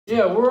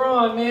Yeah, we're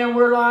on, man.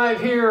 We're live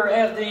here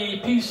at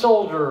the Peace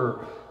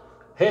Soldier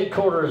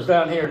headquarters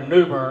down here in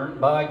New Bern,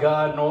 by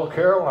God, North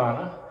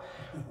Carolina.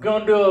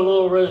 Gonna do a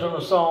little original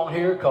song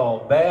here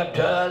called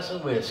Baptized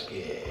in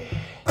Whiskey.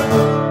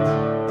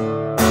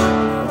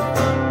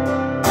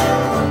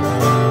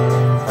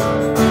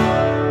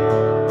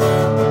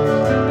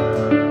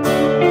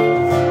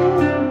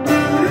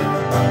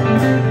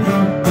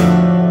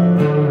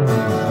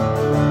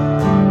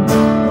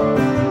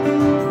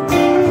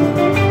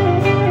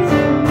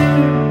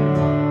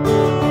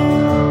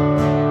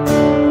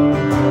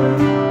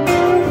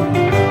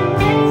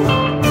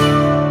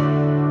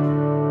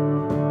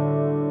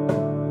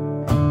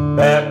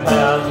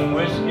 Baptized in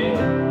whiskey,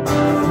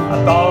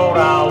 I thought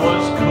I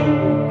was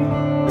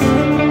cool.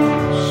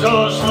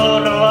 So slow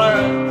to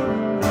learn,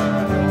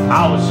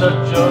 I was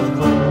such a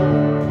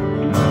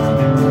fool.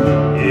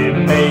 It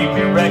made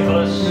me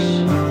reckless,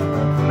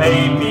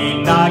 made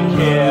me not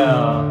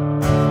care.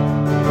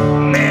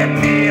 Made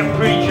me a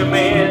preacher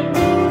man,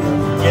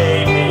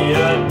 gave me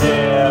a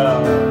dare.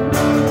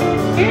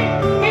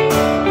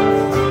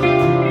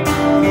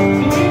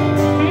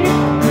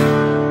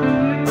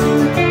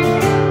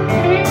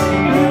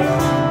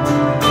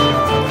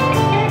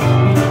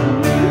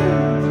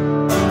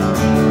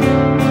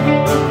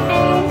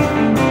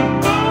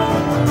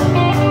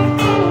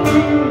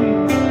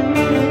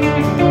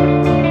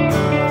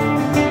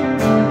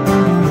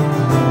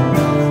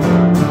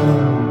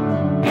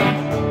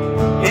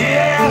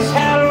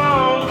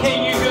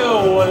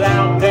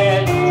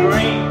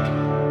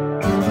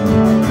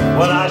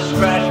 Well, I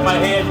scratched my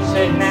head and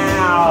said,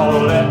 now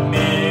let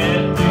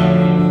me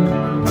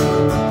think.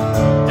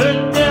 The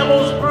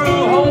devil's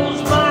brew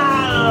holds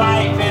my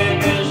life in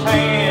his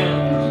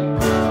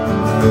hands,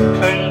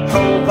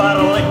 controlled by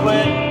the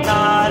liquid,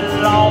 not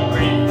law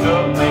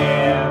preacher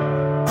man.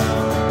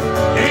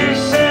 He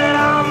said,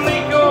 I'll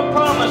make you a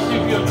promise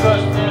if you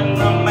trust in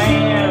the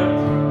man.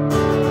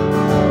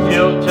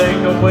 He'll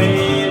take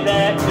away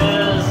that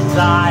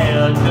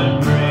desire to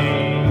drink.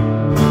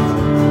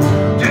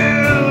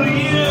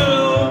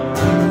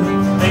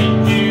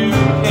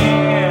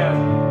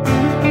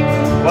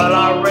 Well,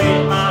 I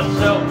raised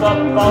myself up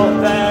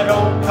off that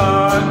old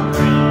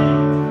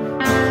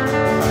concrete.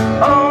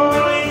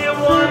 Only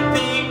one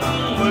thing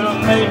will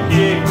make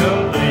it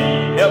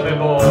complete. Help me,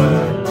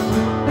 boys.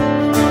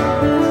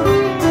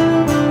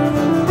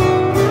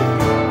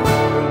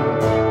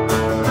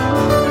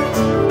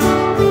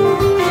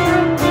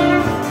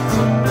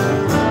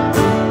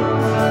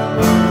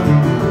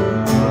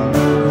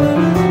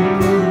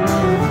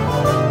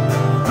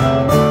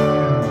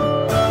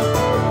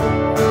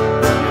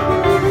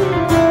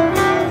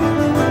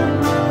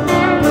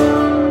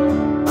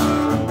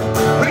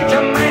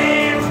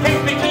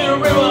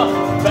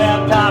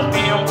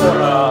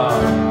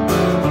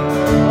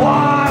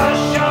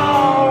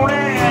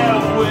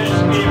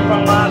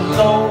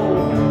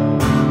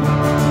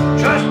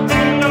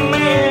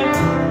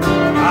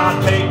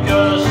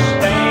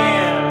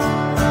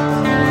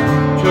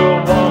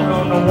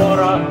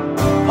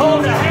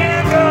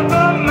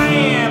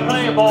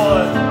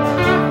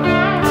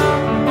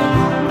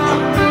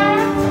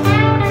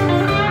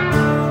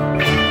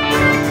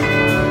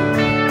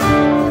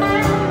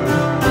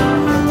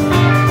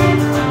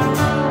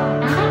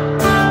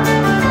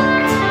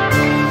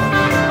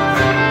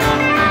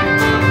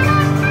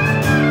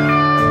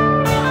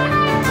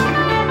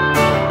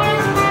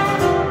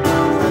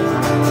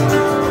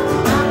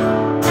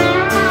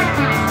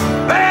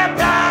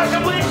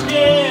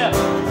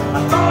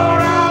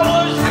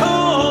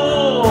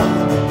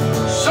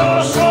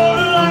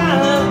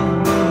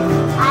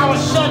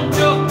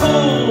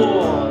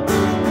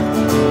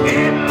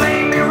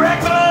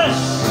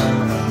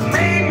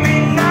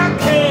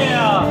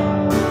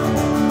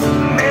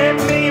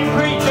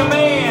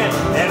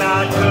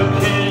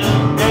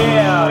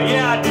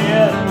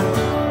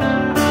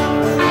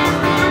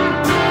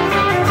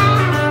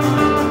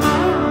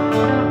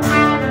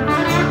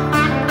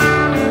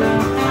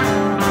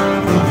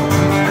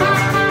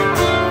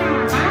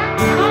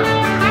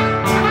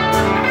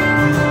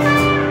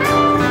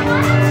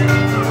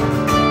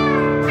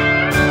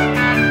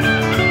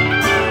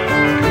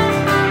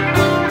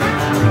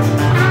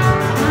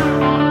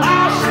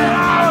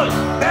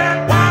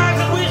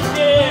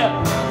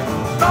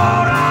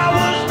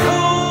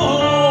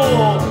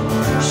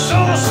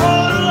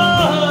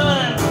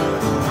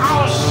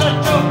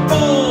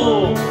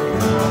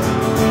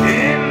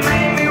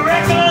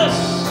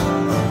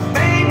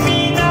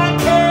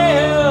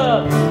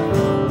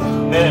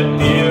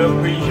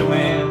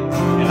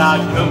 I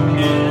took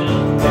his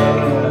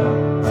dare.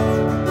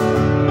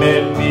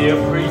 Met me a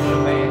preacher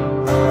man,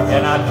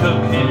 and I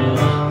took his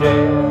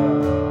dare.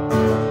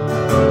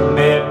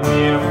 Met me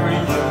a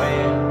preacher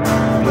man,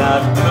 and I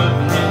took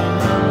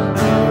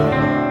his dare.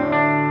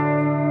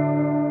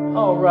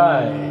 All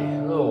right,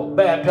 a little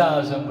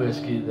baptized in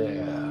whiskey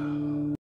there.